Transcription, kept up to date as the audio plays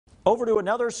Over to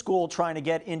another school trying to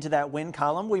get into that win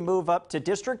column. We move up to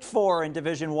District 4 in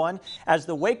Division 1 as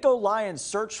the Waco Lions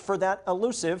search for that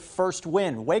elusive first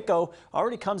win. Waco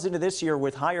already comes into this year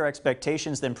with higher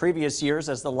expectations than previous years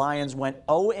as the Lions went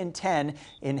 0-10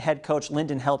 in head coach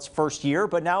Lyndon Helt's first year,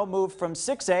 but now moved from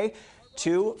 6A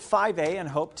to 5A and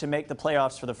hope to make the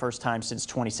playoffs for the first time since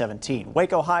 2017.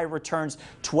 Waco High returns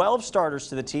 12 starters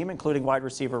to the team, including wide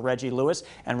receiver Reggie Lewis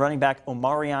and running back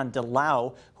Omarion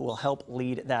DeLau, who will help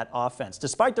lead that offense.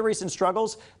 Despite the recent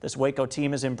struggles, this Waco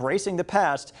team is embracing the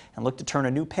past and look to turn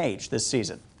a new page this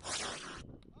season.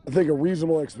 I think a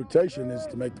reasonable expectation is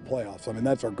to make the playoffs. I mean,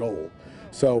 that's our goal.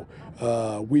 So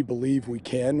we believe we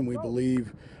can, and we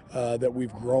believe that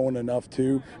we've grown enough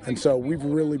to, and so we've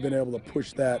really been able to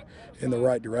push that in the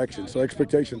right direction. So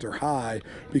expectations are high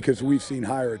because we've seen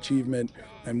higher achievement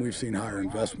and we've seen higher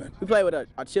investment. We play with a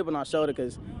chip on our shoulder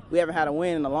because we haven't had a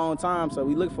win in a long time, so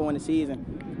we look for one this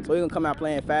season. So we're going to come out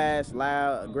playing fast,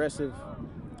 loud, aggressive,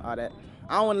 all that.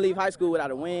 I don't want to leave high school without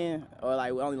a win or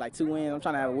only 2 wins. I'm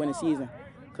trying to have a winning season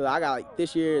because I got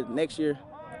this year, next year,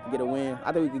 to get a win.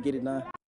 I think we could get it done.